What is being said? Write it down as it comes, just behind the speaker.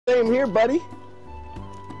Same here, buddy.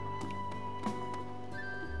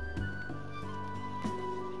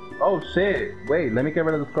 Oh shit! Wait, let me get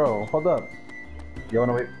rid of the scroll. Hold up. You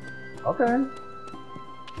wanna wait? Okay.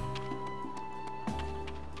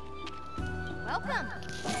 Welcome.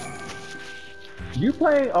 You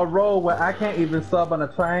play a role where I can't even sub on a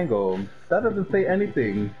triangle. That doesn't say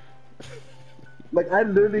anything. Like I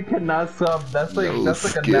literally cannot sub. That's like No that's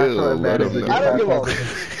like a skill, natural let advantage. him that I you don't have. give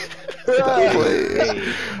a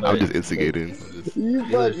Play. I'm just instigating. You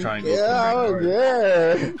Healer's fucking trying to go yeah, for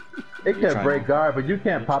yeah. It can break guard, but you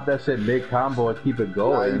can't pop that shit mid combo and keep it Nah,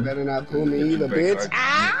 going. you better not fool me either, break bitch.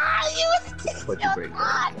 guard. Put your break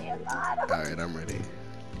guard. Alright, I'm ready.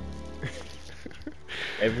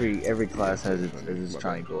 Every class has its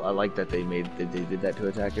triangle. I like that they did that to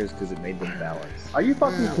attackers because it made them balance. Are you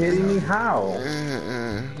fucking kidding me? How?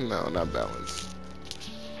 No, not balanced.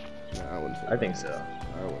 No, I wouldn't say I think so.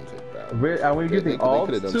 I wouldn't say balanced. Are we They using could've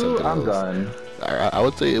alt done too? something I'm else. done. I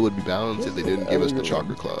would say it would be balanced if they didn't give us the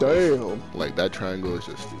chakra clause. Damn. Like that triangle is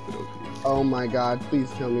just stupid OP. Oh my god, please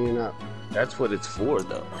tell me you're not. That's what it's for,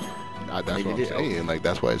 though. That's They what I'm did it. saying. Like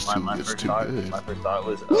that's why it's too My it's first too thought, good. my first thought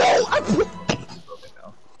was, No!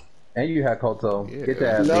 And you had Koto. Yeah, Get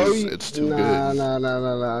that. No, it's too nah, good.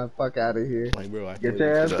 nah. Fuck out of here. Like bro, I Get can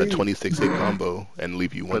your ass a beat. 26 hit combo and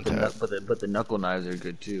leave you one tap. but the knuckle knives are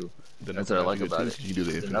good too. The That's what I knuckle like knives are about good it. too. You do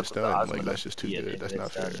the infinite knuckle- stun. Osmo Like that's knuckle- just too yeah, good. the That's infinite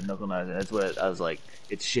not stun, fair. the knuckle knives. That's what I was like.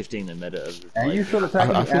 It's shifting the meta of. And like, you still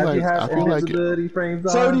attacking I as feel you like- have I feel like- invisibility frames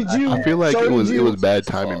on. So did you. I feel like So it did was you. bad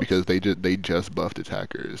timing because they just buffed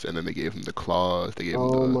attackers and then they gave him the claws, they gave him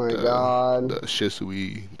Oh my god. the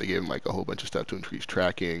Shisui, they gave him like a whole bunch of stuff to increase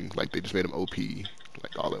tracking. Like they just made him OP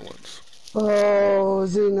like all at once. Oh,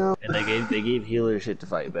 Zeno. And they gave healer shit to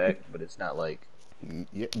fight back, but it's not like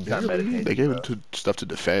Yeah, Not medicated, they gave him bro. stuff to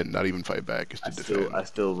defend, not even fight back. It's to defend. I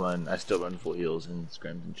still run full heals and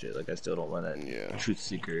scrims and shit. Like I still don't run that Yeah. truth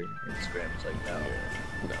seeker and scrims. Like no,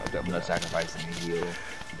 No, I'm definitely not sacrificing a heal.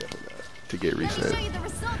 Definitely not. To get Let me reset. show you the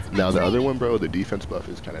results of Now my the other training. one, bro, the defense buff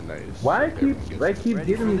is kind of nice. Why Everyone gets it.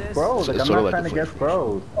 giving me throws? Like It's I'm sorta not like trying the to get flame.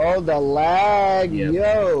 throws. Oh, the lag, Yeah,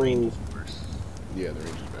 yo. range is worse. Yeah, the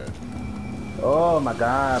range is bad. Oh my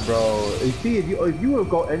god, bro. You see, if you would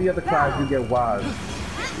go any other class, you get wild.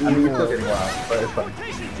 I mean, you're still getting wild, but it's fine.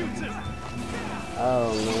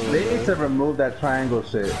 Oh no. They need to remove that triangle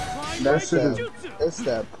shit. That It's shit that, is it's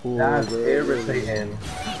that pool, that's bro. irritating.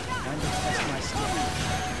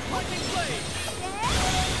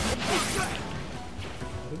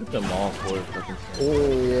 Look at them all four fucking. Oh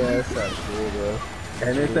yeah, it's that pool, bro.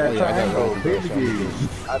 And it's that Oh, yeah, I got triangle, Rocky, bro, so I'm baby. good.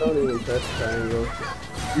 I don't even touch triangle.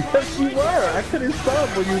 Yes, you were. I couldn't stop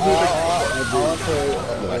when you did Oh,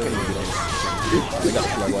 No, I can't even get on. They got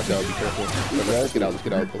flag, watch out, be careful. Let's get out,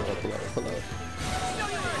 pull out.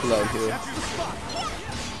 Pull out here.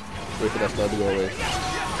 Wait for that stun to go away.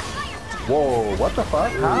 Whoa, what the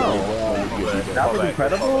fuck? How? That was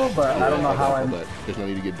incredible, but I don't know how I. But there's no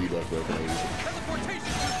need to get debuffed, bro.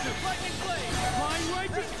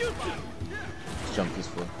 Jump this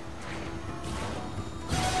for.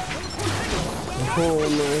 oh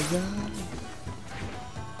my god.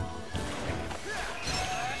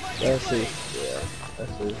 That's it. Yeah.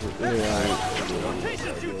 That's it.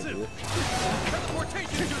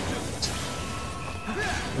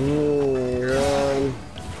 Oh my god.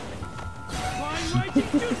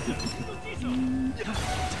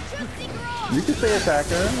 You can say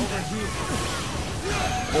attacker.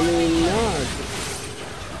 I mean, not.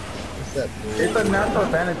 What's that? It's a natural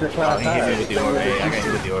advantage that Oh, class he hit me with has. the orb. Hey, I got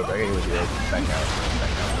hit with the orb. I got hit with the orb. Back out.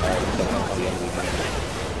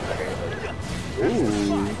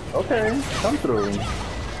 Ooh, okay, come through.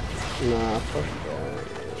 Nah, fuck that.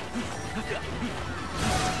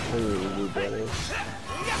 I need to do better.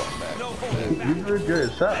 You did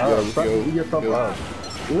good. Shut up. Yo, Stop yo, beating yourself yo. up.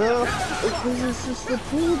 No, because it's just the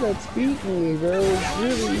pool that's beating me, bro. It's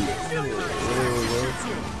really.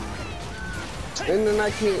 And then I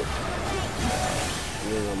can't.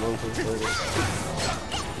 Yeah, I'm unconfirmed.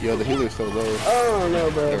 Yo, the healer's so low. Oh no,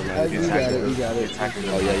 bro. Never mind, You got it. You got it.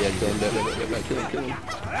 Oh yeah, kill him, kill him.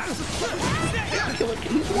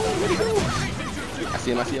 I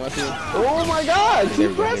see him. Oh my God! There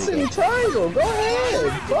we Keep go, there we pressing go. triangle. Go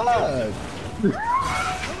ahead. Fuck.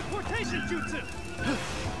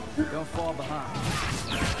 Don't fall behind.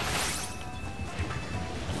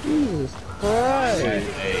 Jesus Christ.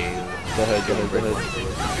 Hey, Go ahead. I'm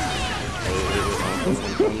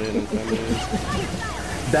coming.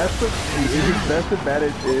 That's the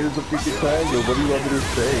advantage is the freaking triangle. What do you want me to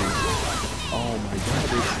say? Oh my god,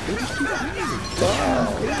 it's too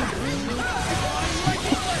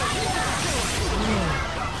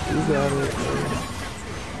You got it.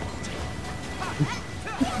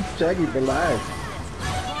 Shaggy, relax.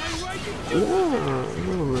 No,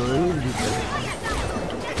 I need to be better.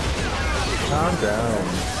 Calm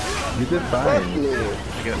down. You did Fuck fine. me.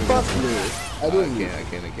 I got Fuck me. I didn't. I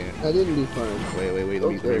can't. I didn't do fine. Wait, let me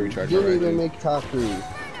Okay, recharge my didn't even Raiju. make top 3.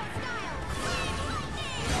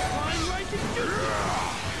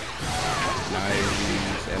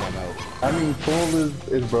 Nice, and I'm out. I mean, Pool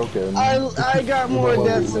is broken. I got more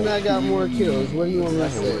deaths and I got more kills. What do you want me to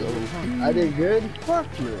say? I did good? Fuck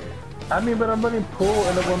me. I mean, but I'm running Pool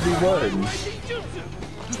in a 1v1.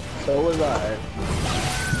 So was I.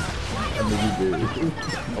 I mean, you did.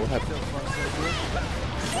 Oh, what happened?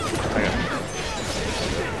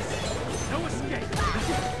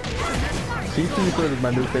 C2 is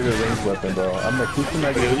my new favorite range weapon, bro. I'm like, who's the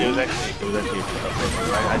It was actually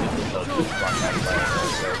I just didn't know it was strong back by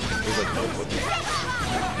it was like no fucking.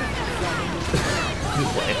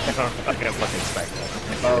 I can't fucking expect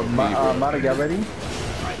that. Mara, get ready?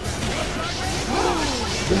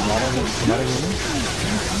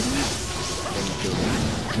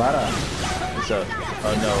 Mara, What's up?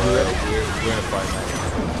 Oh no, we're in a fight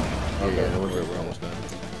now. Okay, we're almost done.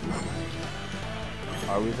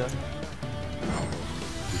 Are we done?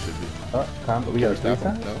 We should be. we got a Stop three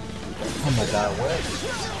him. time? No? Oh my god, what?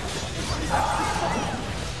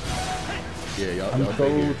 Yeah, y'all I'm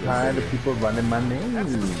stay here. so tired of people running my name.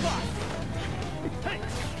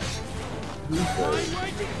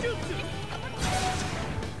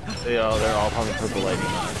 They're all having purple lighting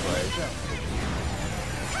on it, right?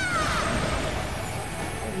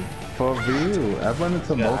 For real, I've run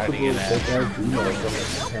into Yeah, multiple hiding in fake that. ass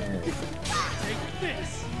Xenos.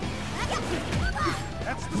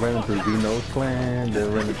 Ran into Xenos clan,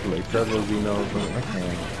 then ran into like several Xenos.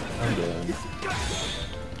 I'm done.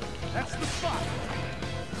 That's the spot.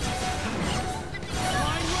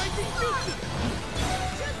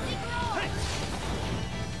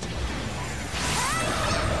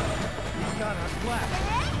 Got our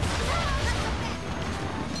flag.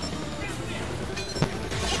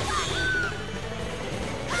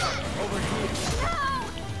 Over here.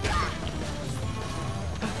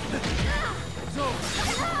 So,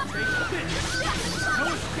 take this. No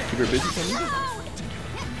escape. Keep her busy for me?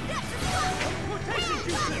 Rotation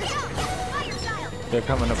jutsu. They're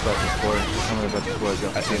coming up at the score. They're coming up at the score.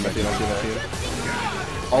 I see him.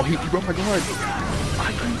 Oh, he broke my guard.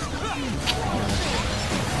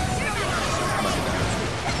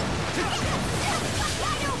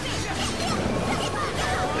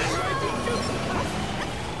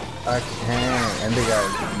 I can't, and they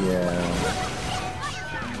got, yeah.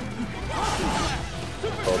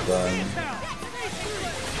 Well done.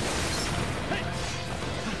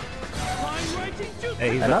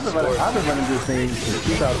 Hey, he's And at the score. I've been running this thing since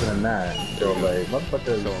 2009. So like,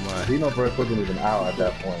 motherfucker, So am I. Xenoverse wasn't even out at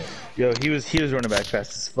that point. Yo, he was running back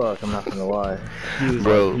fast as fuck. I'm not gonna lie. He was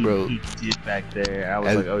Bro, like, bro. He did back there. I was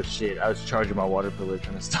And- like, oh shit. I was charging my water pillar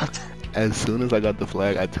trying to stop that. As soon as I got the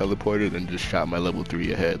flag, I teleported and just shot my level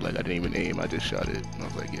 3 ahead. Like, I didn't even aim, I just shot it. And I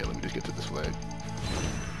was like, yeah, let me just get to this flag.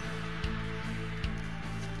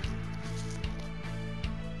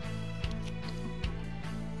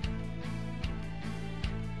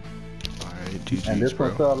 Alright, And GG's, this bro.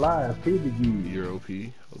 one's still alive. PvG. Your OP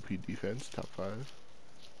defense, top 5.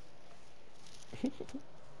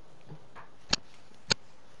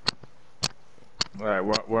 All right,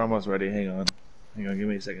 we're almost ready. Hang on, give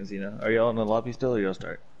me a second, Zena. Are y'all in the lobby still, or y'all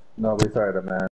start? No, we started, man.